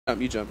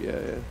You jump, yeah,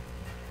 yeah.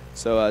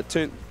 So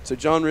so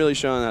John really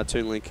showing that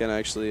Toon Link can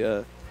actually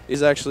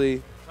is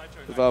actually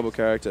a viable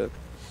character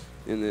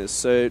in this.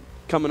 So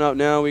coming up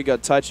now, we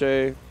got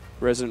Taicho,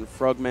 Resident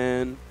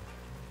Frogman,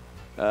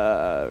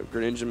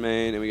 Greninja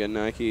main, and we got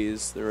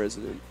Nike's the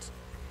Resident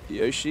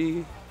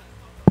Yoshi.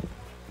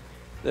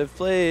 They've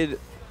played,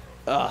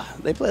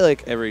 they play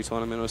like every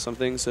tournament or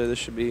something. So this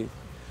should be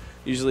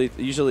usually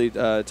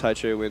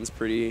Taicho wins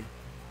pretty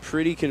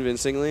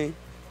convincingly.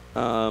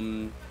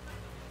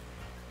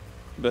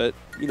 But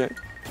you know,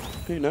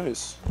 who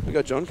knows? We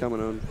got John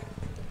coming on.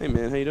 Hey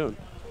man, how you doing?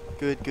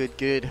 Good, good,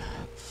 good.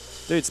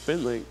 Dude,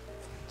 Spin Link.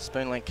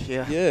 Spoon Link,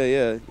 yeah. Yeah,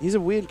 yeah. He's a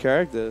weird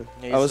character.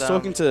 He's, I was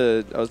talking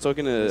to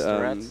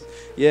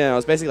yeah, I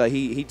was basically like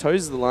he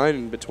toes the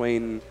line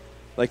between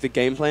like the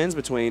game plans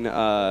between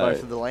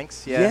both of the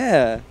links, yeah.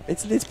 Yeah.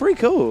 It's pretty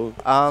cool.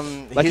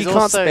 Like he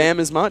can't spam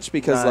as much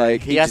because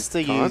like he has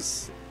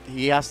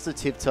to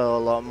tiptoe a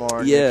lot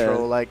more yeah.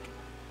 neutral, like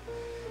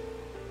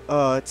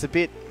it's a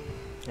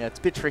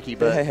bit tricky,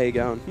 but hey, how you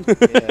going?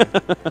 yeah.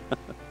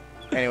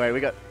 Anyway, we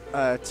got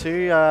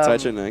two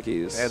Taicho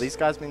Nikes. Yeah, these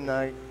guys been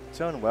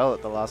doing well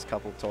at the last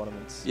couple of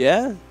tournaments.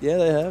 Yeah, yeah,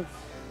 they have.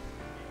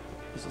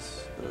 This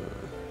is,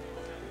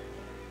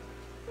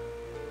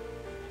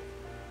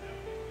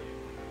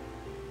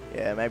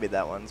 yeah, maybe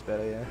that one's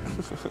better. Yeah.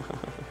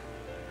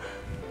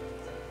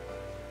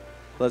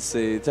 Let's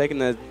see, taking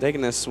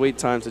their sweet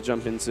time to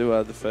jump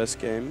into the first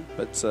game,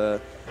 but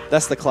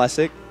that's the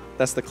classic.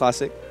 That's the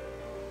classic.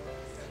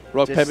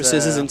 Rock, paper,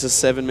 scissors into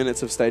 7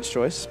 minutes of stage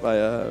choice by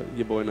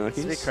your boy Nikes.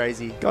 It's a bit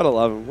crazy. Gotta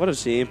love him. What a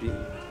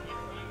champion.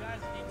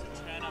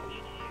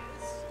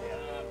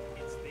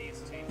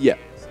 Yeah.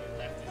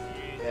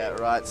 Yeah,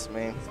 right, it's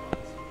me.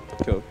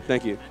 Cool.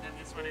 Thank you.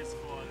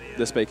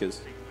 The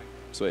speakers.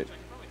 Sweet.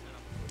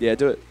 Yeah,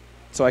 do it.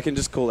 So I can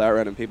just call out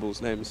random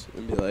people's names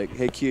and be like,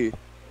 hey, Q.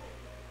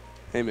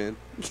 Hey, man.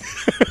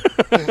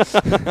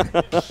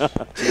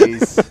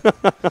 Jeez.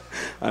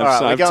 All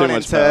right, we're going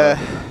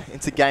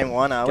into game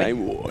one, are we?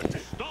 Game one.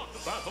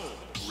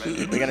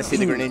 We're going to see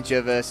the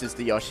Greninja versus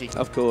the Yoshi.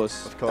 Of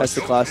course. Of course. That's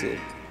the classic.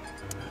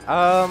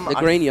 The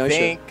green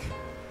Yoshi.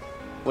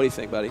 What do you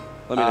think, buddy?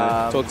 Let me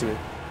know. Talk to me.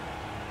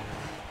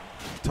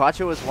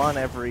 Taicho has won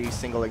every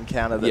single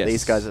encounter that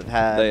these guys have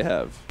had. They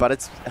have. But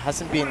it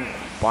hasn't been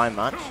by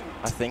much,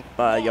 I think.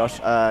 But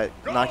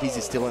Nikes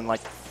is still in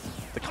like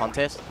the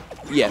contest.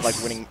 Yes.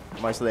 Like winning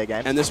most of their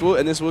games. And this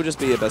will just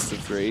be a best of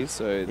 3,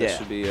 so this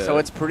should be so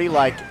it's pretty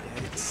like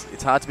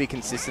it's hard to be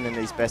consistent in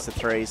these best of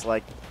 3s.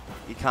 Like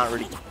you can't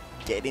really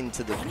get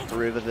into the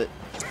groove of it.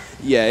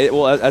 Yeah,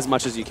 well as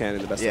much as you can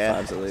in the best of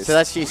 5s at least. So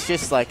that's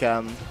just like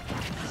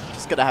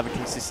just got to have a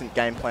consistent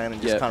game plan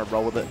and just kind of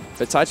roll with it.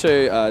 But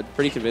Taicho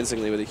pretty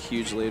convincingly with a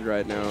huge lead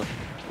right now.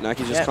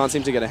 Nike just can't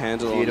seem to get a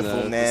handle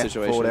on the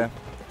situation.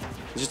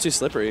 It's just too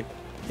slippery.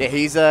 Yeah,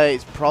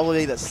 he's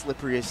probably the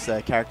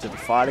slipperiest character to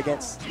fight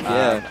against.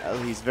 Yeah.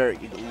 He's very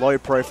low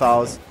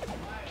profiles.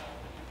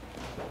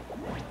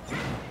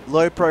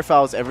 Low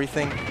profiles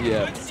everything.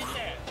 Yeah.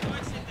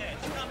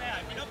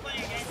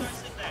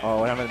 Oh,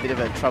 we're having a bit of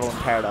a trouble in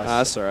paradise.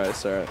 That's alright,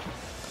 that's alright.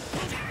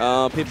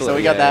 So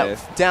we got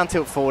that down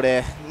tilt forward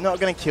air. Not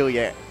going to kill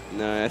yet.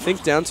 No, I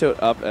think down tilt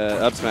up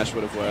smash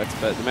would have worked,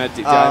 but the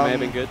DI may have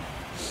been good.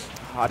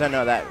 I don't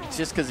know that. It's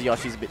just because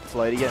Yoshi's a bit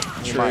floaty yet.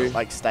 He might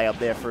like stay up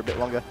there for a bit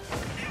longer.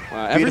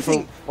 Wow,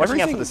 everything.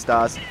 Watching out for the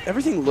stars.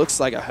 Everything looks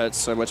like it hurts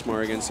so much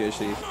more against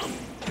Yoshi.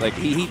 Like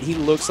he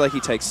looks like he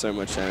takes so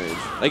much damage.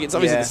 Like it's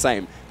obviously the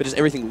same, but just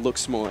everything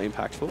looks more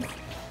impactful.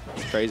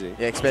 It's crazy.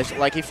 Yeah, especially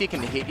like if you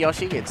can hit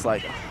Yoshi, it's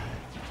like.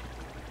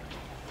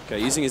 Okay,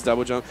 using his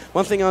double jump.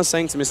 One thing I was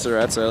saying to Mr.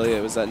 Rats earlier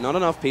was that not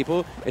enough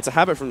people, it's a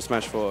habit from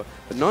Smash 4,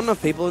 but not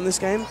enough people in this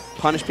game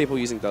punish people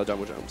using their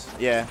double jumps.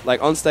 Yeah.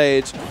 Like on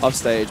stage, off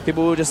stage,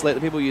 people will just let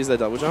the people use their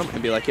double jump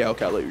and be like, yeah,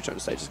 okay, I'll let you jump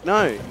to stage.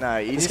 No. No,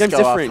 you this just game's go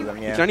different. after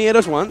them, yeah. You can only hit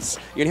us once,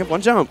 you only have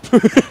one jump.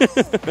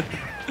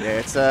 Yeah,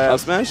 it's up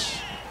smash?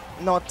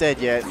 Not dead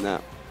yet.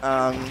 Nah.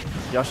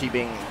 Yoshi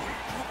being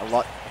a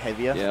lot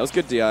heavier. Yeah, it was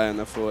good DI on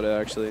the forward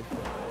air, actually.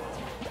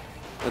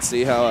 Let's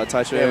see how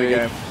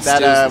Taicho steals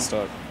the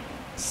stock.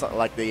 So,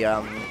 like the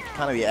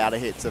kind of the outer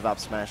hits of up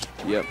smash.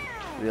 Yep.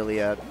 Really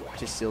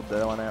just sealed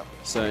that one out.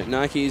 So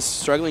Nike's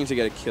struggling to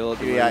get a kill at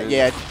the moment.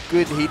 Yeah,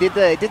 good. He did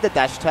the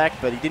dash attack,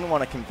 but he didn't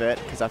want to convert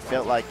because I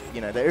felt like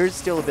there is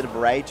still a bit of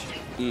rage,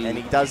 and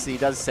he does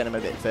send him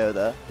a bit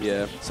further.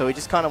 Yeah. So he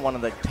just kind of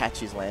wanted to catch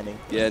his landing.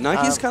 Yeah,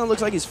 Nike's kind of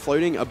looks like he's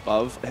floating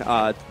above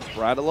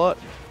right a lot,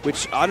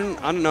 which I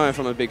don't know if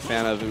I'm a big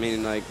fan of. I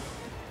mean, like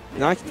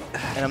Nike.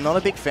 And I'm not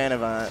a big fan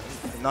of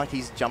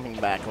Nike's jumping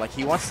back. Like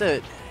he wants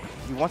to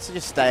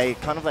just stay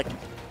kind of like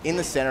in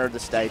the center of the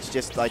stage,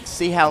 just like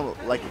see how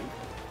like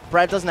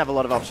Brad doesn't have a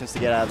lot of options to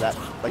get out of that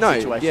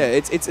situation. Yeah,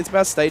 it's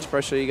about stage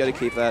pressure. You got to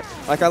keep that.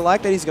 Like I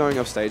like that he's going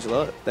off stage a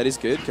lot. That is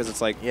good because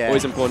it's like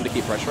always important to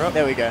keep pressure up.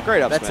 There we go.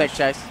 Great up That's smash.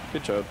 tech chase.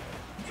 Good job.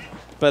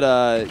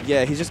 But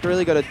yeah, he's just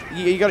really got to.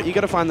 You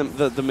got to find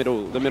the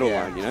middle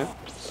line. You know,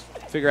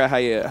 figure out how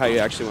you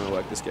actually want to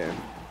work this game.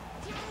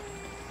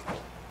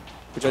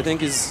 Which I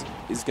think is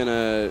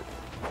gonna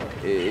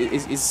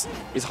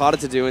is harder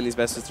to do in these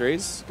best of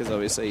threes because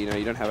obviously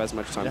you don't have as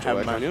much time to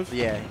work on you.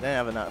 Yeah, you don't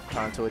have enough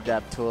time to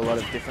adapt to a lot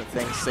of different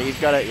things. So you've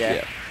got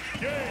to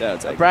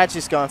Brad's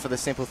just going for the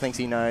simple things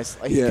he knows.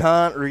 Like, he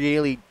can't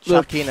really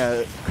chuck in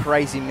a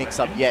crazy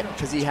mix-up yet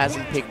because he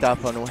hasn't picked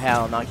up on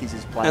how Nike's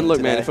is playing. And look,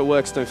 today. man, if it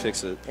works, don't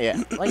fix it.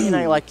 Yeah,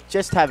 like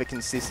just have a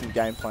consistent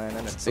game plan,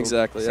 and it's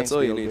exactly. That's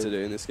all you need to do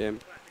in this game,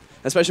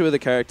 especially with a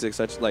character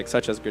such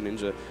as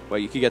Greninja, where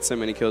you could get so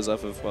many kills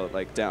off of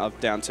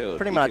down tilt.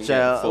 Pretty much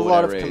a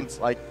lot of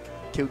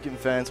kill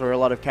confirms, where a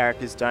lot of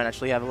characters don't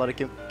actually have a lot of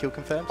kill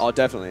confirms. Oh,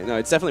 definitely. No,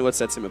 it's definitely what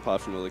sets him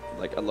apart from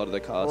like a lot of the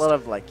cast. A lot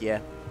of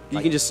You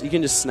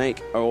can just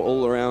snake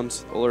all around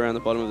the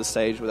bottom of the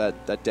stage with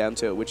that down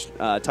tilt, which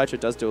Taicho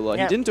does do a lot.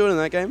 He didn't do it in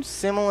that game.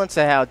 Similar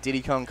to how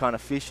Diddy Kong kind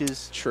of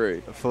fishes.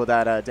 True. For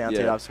that down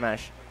tilt up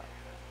smash.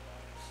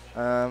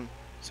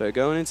 So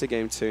going into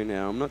game 2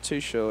 now, I'm not too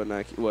sure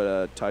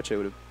what Taicho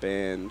would have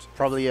banned.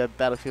 Probably a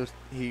Battlefield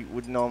he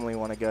would normally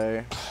want to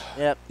go.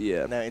 Yep.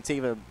 Yeah. No, it's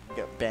either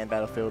ban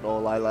Battlefield or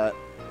Lilat.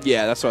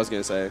 Yeah, that's what I was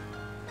going to say.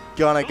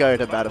 Gonna go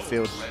to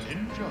Battlefield.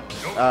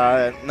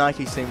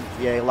 Nike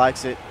he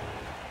likes it.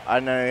 I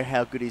don't know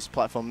how good his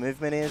platform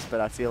movement is, but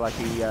I feel like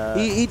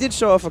he did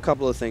show off a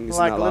couple of things.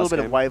 Like in that a little last bit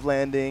game. of wave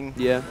landing.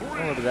 Yeah. A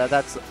little bit of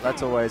that.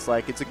 That's always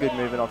it's a good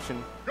movement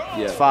option. Yeah.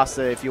 It's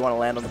faster if you want to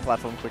land on the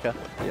platform quicker.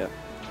 Yeah.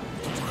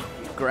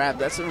 Grab.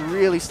 That's a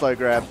really slow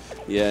grab.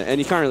 Yeah, and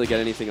you can't really get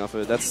anything off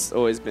of it. That's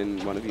always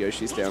been one of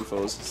Yoshi's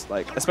downfalls,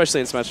 especially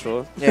in Smash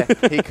 4. Yeah,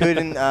 he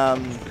couldn't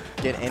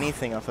get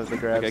anything off of the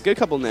grabs. Okay, good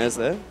couple nairs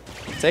there.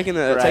 Taking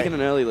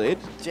an early lead.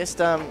 Just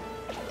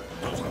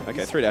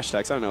Okay, 3 dash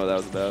attacks. I don't know what that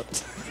was about.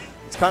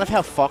 It's kind of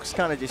how Fox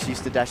kind of just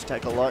used to dash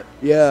attack a lot.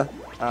 Yeah.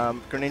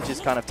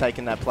 Greninja's kind of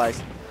taken that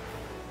place.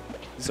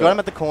 He's got him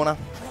at the corner.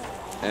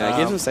 Yeah,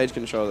 gives him stage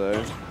control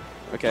though.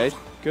 Okay,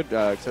 good.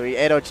 So he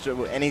air dodged,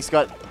 and he's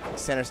got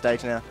center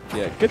stage now.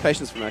 Yeah, good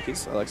patience from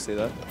Akis. I like to see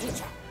that.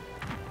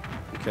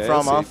 Okay,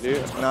 from off,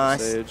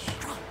 nice. Stage.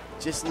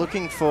 Just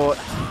looking for.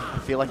 I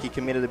feel like he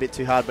committed a bit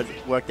too hard, but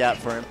it worked out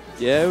for him.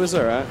 Yeah, it was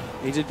alright.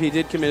 He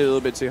did commit a little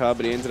bit too hard,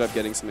 but he ended up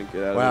getting something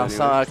good out of it.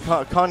 Wow,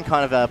 so Con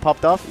kind of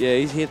popped off. Yeah,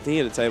 he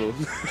hit a table.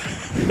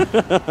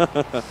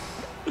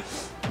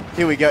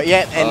 Here we go.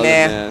 Yeah, and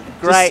there.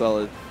 Great. Just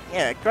solid.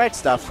 Yeah, great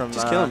stuff from.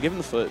 Just kill him. Give him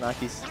the foot.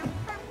 Nike's.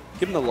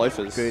 Give him the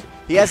loafers. Good.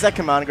 He has that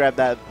command grab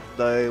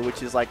though,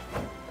 which is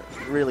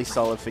really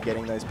solid for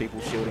getting those people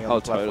shielding on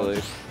the platform.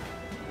 Totally.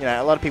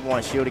 A lot of people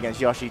want to shield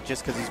against Yoshi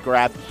just because his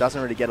grab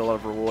doesn't really get a lot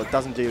of reward.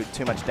 Doesn't do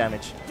too much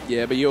damage.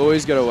 Yeah, but you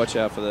always got to watch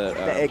out for that.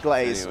 The egg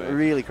lay is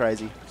really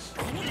crazy.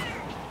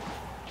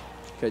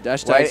 Okay,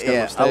 dash tags coming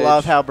off stage. I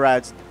love how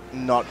Brad's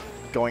not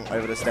going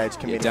over the stage,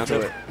 committing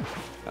to it.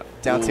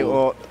 Down tilt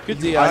or good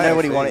DI. I know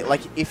what he wanted.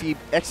 If he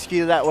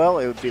executed that well,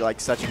 it would be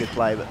such a good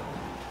play. But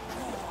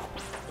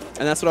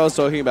and that's what I was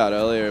talking about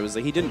earlier. It was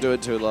he didn't do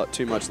it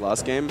too much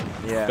last game.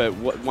 Yeah. But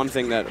one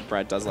thing that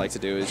Brad does like to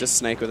do is just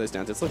snake with those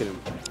down tilts. Look at him.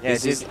 Yeah,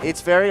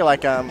 it's very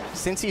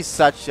since he's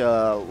such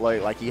a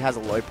low, he has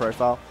a low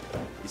profile.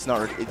 It's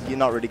not. You're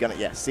not really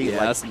gonna. See. Yeah,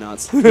 that's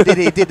nuts. he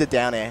did the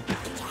down air.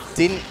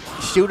 Didn't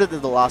shielded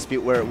at the last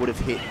bit where it would have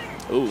hit.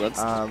 Ooh,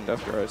 that's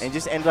gross. And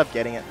just ended up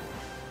getting it.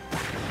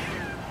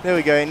 There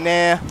we go.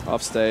 Now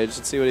off stage.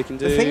 Let's see what he can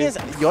do. The thing is,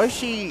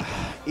 Yoshi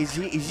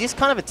he's just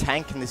kind of a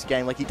tank in this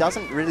game. He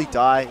doesn't really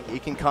die. He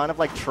can kind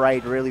of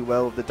trade really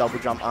well with the double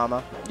jump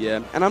armor.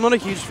 Yeah, and I'm not a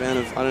huge fan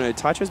of. I don't know.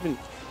 Taicho's been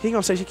hitting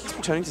off stage. He keeps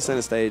returning to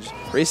center stage,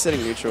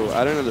 resetting neutral.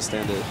 I don't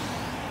understand it.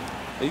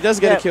 He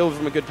does get a kill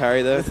from a good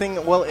parry though. The thing,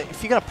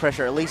 if you're gonna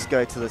pressure, at least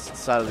go to the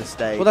side of the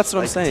stage. Well, that's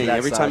what I'm saying.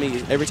 Every time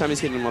he's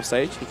hitting him off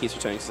stage, he keeps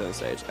returning to center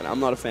stage, and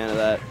I'm not a fan of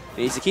that.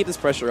 He needs to keep this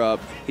pressure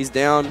up. He's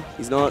down.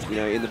 He's not,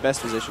 in the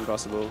best position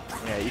possible.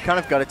 Yeah, you kind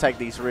of got to take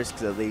these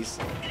risks of these.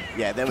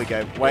 Yeah, there we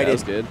go. Wait, that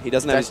was good. He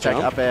doesn't have his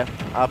jump.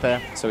 Up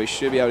air. So he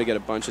should be able to get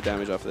a bunch of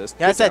damage off this.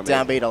 He has that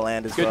down B to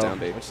land as well. Good down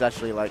B. Which is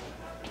actually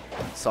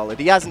solid.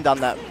 He hasn't done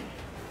that.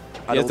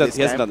 He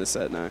hasn't done this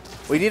set, no.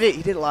 Well, he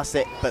did it last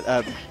set,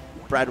 but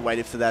Brad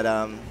waited for that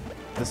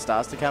the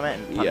stars to come out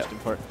and punished him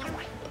for it.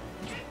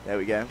 There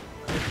we go.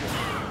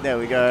 There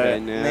we go. Okay,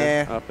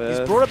 now up he's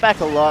brought it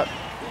back a lot.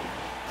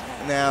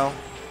 Now,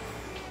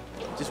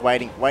 just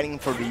waiting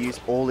for him to use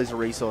all his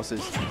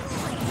resources.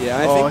 Yeah,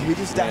 I think he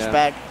just dashed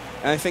back.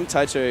 And I think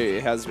Taicho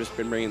has just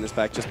been bringing this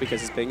back just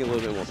because he's being a little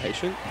bit more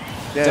patient.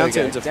 Down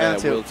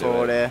tilt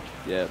forward air.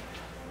 Yeah.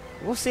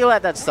 We'll see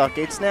that stock.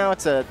 It's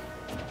a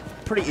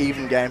pretty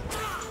even game.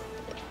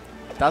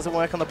 Doesn't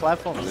work on the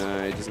platforms. No,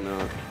 it does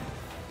not.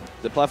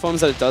 The platforms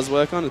that it does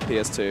work on is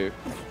PS2,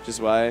 which is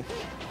why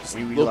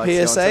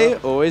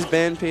PSA always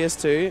ban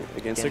PS2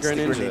 against a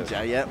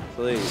Greninja. Yep.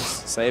 Please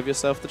save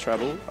yourself the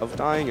trouble of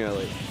dying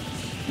early.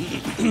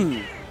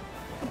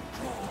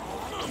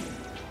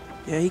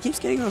 Yeah, he keeps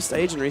getting on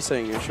stage and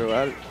resetting neutral.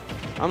 I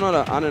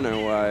don't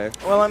know why.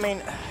 Well, I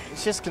mean,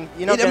 it's just you're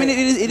not. It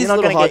is a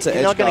little hard to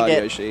edge guard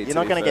Yoshi. You're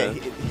not going to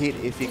get hit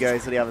if he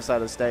goes to the other side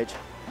of the stage.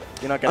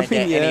 You're not going to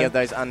get any of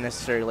those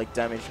unnecessary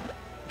damage.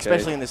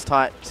 Especially in this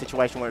tight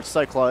situation where it's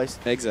so close.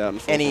 Eggs out.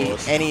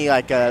 Any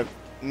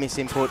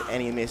misinput,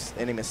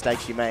 any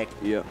mistakes you make,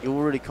 Yeah. it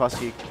will really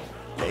cost you.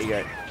 There you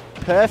go.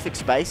 Perfect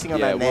spacing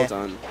on that well net.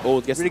 done.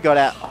 Oh, Really got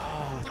out.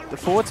 Oh, the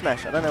forward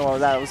smash. I don't know what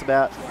that was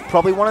about.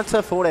 Probably wanted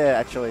to forward air,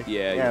 actually.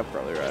 Yeah, you're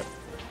probably right.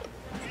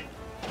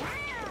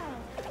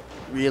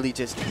 Really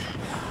just...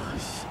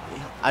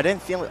 I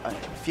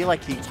feel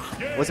like he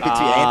was a bit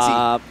too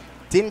antsy.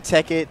 Didn't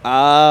tech it.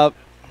 Yeah.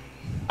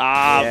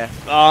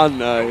 Oh,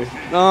 no.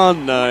 Oh,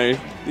 no.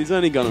 He's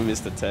only going to miss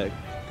the tech.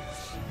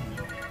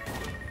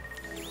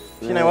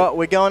 You know what?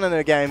 We're going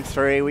into game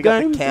 3. We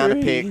got the counter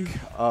pick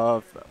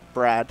of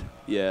Brad.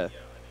 Yeah.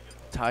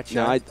 Taicho.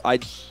 No,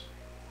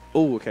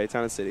 oh, okay,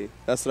 Town and City.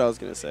 That's what I was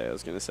going to say. I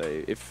was going to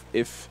say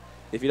if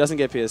he doesn't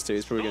get PS2,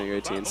 he's probably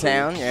going to go TNC.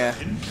 Town, yeah.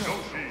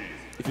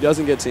 If he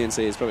doesn't get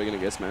TNC, he's probably going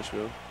to get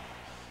Smashville.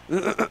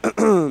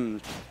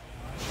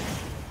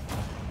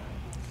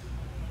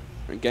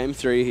 In game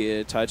 3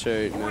 here,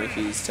 Taicho,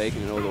 he's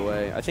taking it all the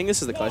way. I think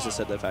this is the closest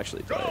set they've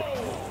actually played.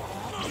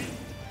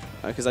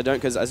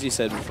 Because as you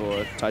said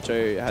before,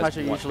 Taicho has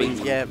beaten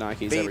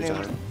Nikes every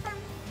time.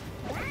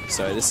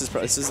 So this is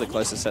the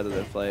closest set that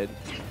they've played.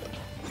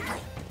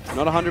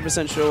 Not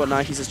 100% sure what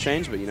Nikes has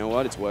changed, but you know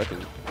what? It's working.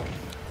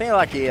 I think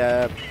like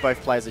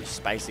both players are just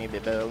spacing a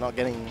bit better, not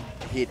getting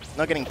hit,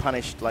 not getting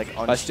punished like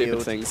on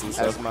shield things and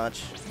as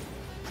much.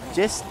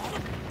 Just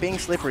being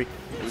slippery.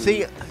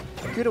 See,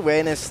 good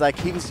awareness. Like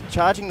he was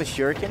charging the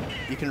shuriken,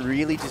 you can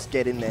really just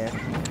get in there.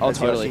 Oh,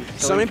 totally.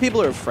 So many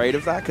people are afraid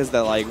of that because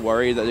they're like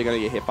worried that they're going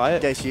to get hit by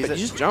it. Just use it.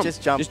 Just jump.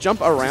 Just jump. Just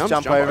jump around.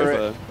 Just jump over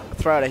it.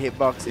 Throw it a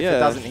hitbox. If it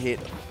doesn't hit,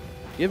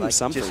 give him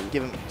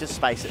something. Just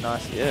space it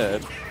nice. Yeah.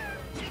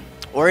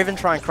 Or even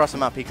try and cross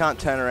him up. He can't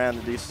turn around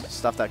and do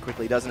stuff that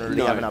quickly. He doesn't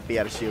really have enough B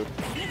out of shield.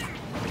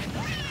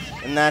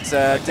 And that's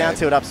down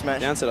tilt up smash.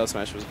 Down tilt up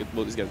smash was good.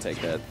 Well, he's going to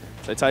take that.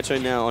 So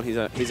Taicho now on his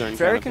own.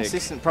 Very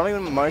consistent. Probably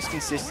the most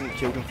consistent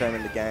kill confirm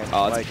in the game.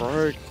 Oh, it's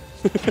broke.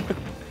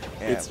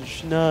 It's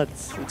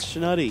schnuts. It's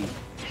schnutty.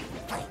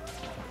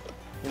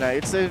 You know,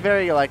 it's a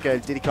very like a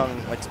Diddy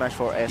Kong like Smash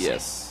 4-esque.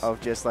 Yes. Of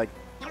just like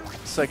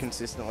so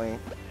consistently.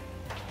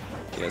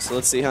 Yeah, so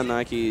let's see how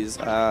Nikes...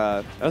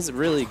 that was a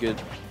really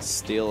good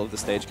steal of the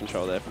stage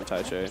control there from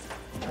Taicho.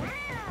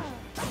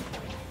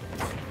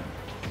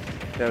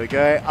 There we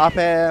go. Up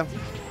air.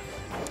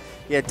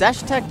 Yeah,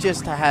 dash attack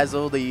just has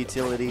all the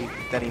utility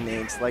that he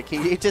needs. Like,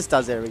 he just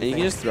does everything. And you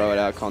can just throw it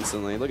out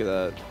constantly. Look at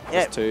that.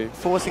 Yeah, That's 2.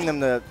 Forcing them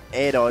to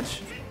air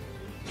dodge.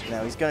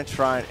 Now he's going to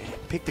try and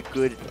pick the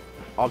good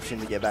option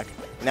to get back.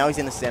 Now he's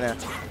in the center.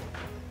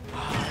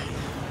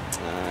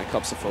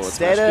 Cops a forward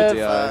Instead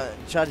smash.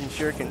 of charging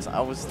shurikens, I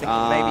was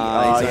thinking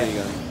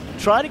maybe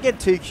try to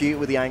get too cute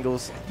with the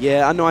angles.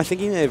 Yeah, I know. I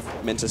think he may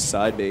have meant to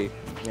side B.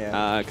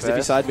 Yeah. Because if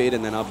he side B'd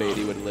and then up B'd,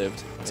 he would have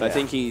lived. So I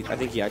think he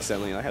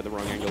accidentally had the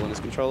wrong angle on his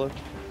controller.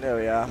 There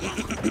we are.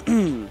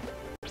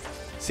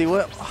 See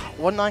what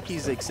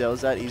Nikes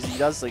excels at is he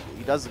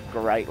does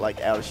great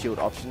like out of shield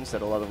options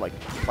that a lot of like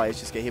players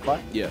just get hit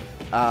by. Yeah.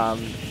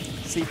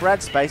 See,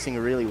 Brad's spacing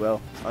really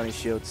well on his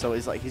shield, so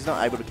he's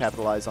not able to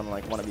capitalize on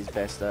like one of his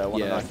best,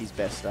 one of Nike's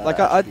best.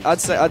 Like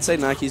I'd say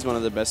Nike's one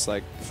of the best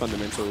like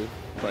fundamental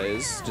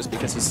players, just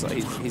because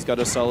he's got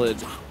a solid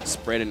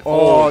spread and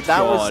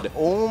that was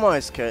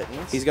almost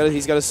curtains. He's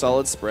got a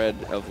solid spread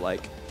of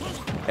like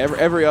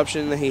every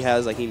option that he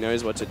has, like he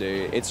knows what to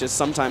do. It's just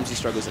sometimes he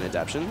struggles in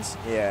adaptions.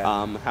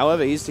 Yeah.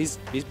 However, he's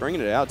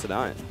bringing it out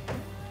tonight.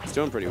 He's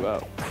doing pretty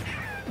well.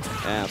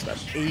 Yeah,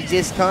 he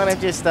just kind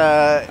of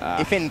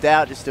if in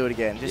doubt, just do it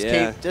again.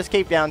 Just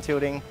keep down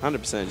tilting.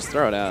 100%, just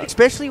throw it out.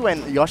 Especially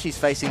when Yoshi's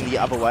facing the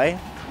other way.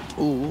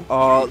 Ooh.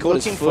 Oh,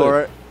 looking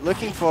for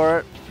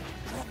it.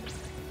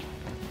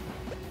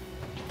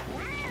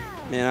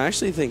 Man, I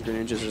actually think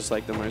Greninja's just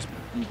like the most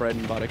bread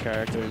and butter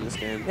character in this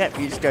game. Yeah,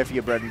 you just go for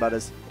your bread and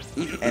butters.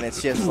 And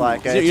it's just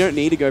like... you don't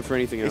need to go for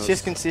anything else. It's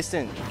just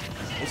consistent.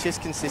 It's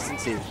just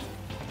consistency.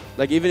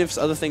 Like, even if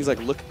other things like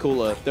look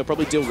cooler, they'll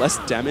probably deal less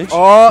damage.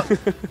 Oh!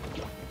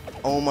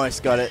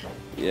 Almost got it.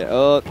 Yeah.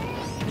 Oh.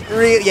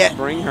 Yeah.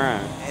 Bring her.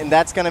 And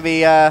that's going to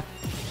be... I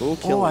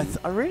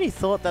really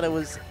thought that it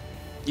was...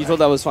 You thought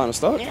that was final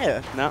stop?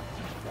 Yeah. No.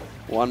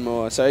 One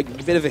more. So a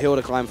bit of a hill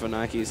to climb for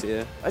Nikes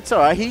here. It's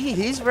alright.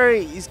 He's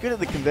good at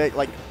the convert.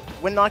 Like,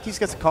 when Nikes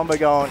gets a combo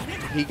going,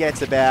 he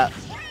gets about...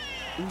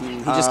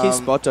 He just keeps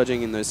spot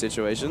dodging in those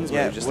situations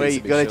where you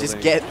got to just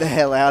get the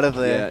hell out of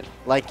there. Yeah.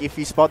 Like, if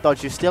you spot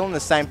dodge, you're still in the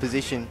same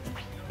position.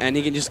 And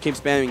he can just keep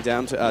spamming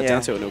down to it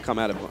and it'll come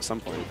out at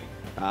some point.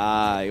 He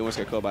almost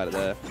got caught by it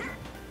there.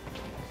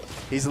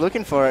 He's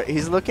looking for it.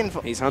 He's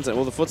hunting.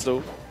 Oh, the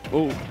footstool.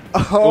 Ooh.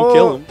 Oh,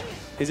 kill him.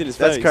 He's in his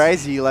face. That's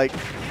crazy. Like,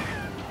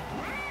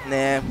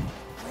 nah.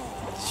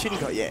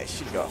 Shouldn't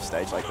go off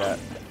stage like that.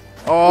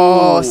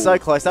 Oh, ooh, so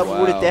close. That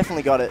would have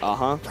definitely got it.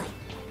 Uh-huh.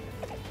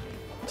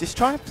 Just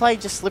try and play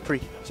just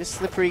slippery. Just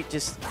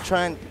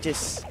try and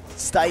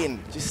stay in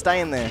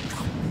there.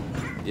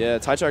 Yeah,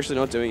 Taicho actually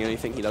not doing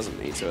anything he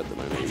doesn't need to at the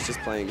moment. He's just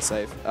playing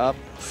safe. Up.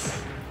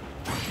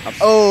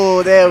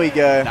 Oh, there we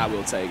go. That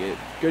will take it.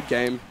 Good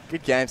game.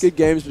 Good games. Good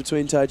games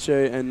between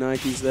Taicho and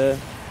Nikes there.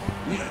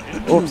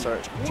 Oh, I'm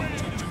sorry.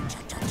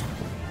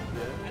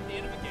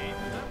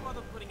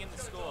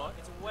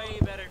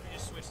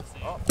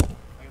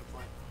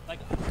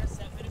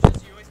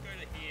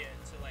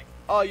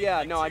 Oh,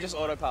 yeah. No, I just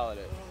autopilot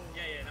it.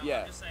 No,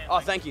 Yeah. I'm just saying, Oh,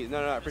 like, thank you. No,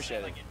 I I'm just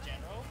appreciate saying, it. like,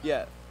 in general,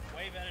 Yeah.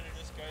 way better to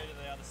just go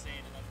to the other scene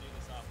and then do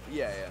this after.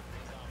 Yeah, yeah.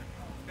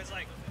 Because,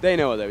 like... They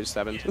know what just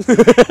happened.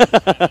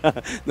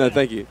 Yeah. No,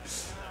 thank you.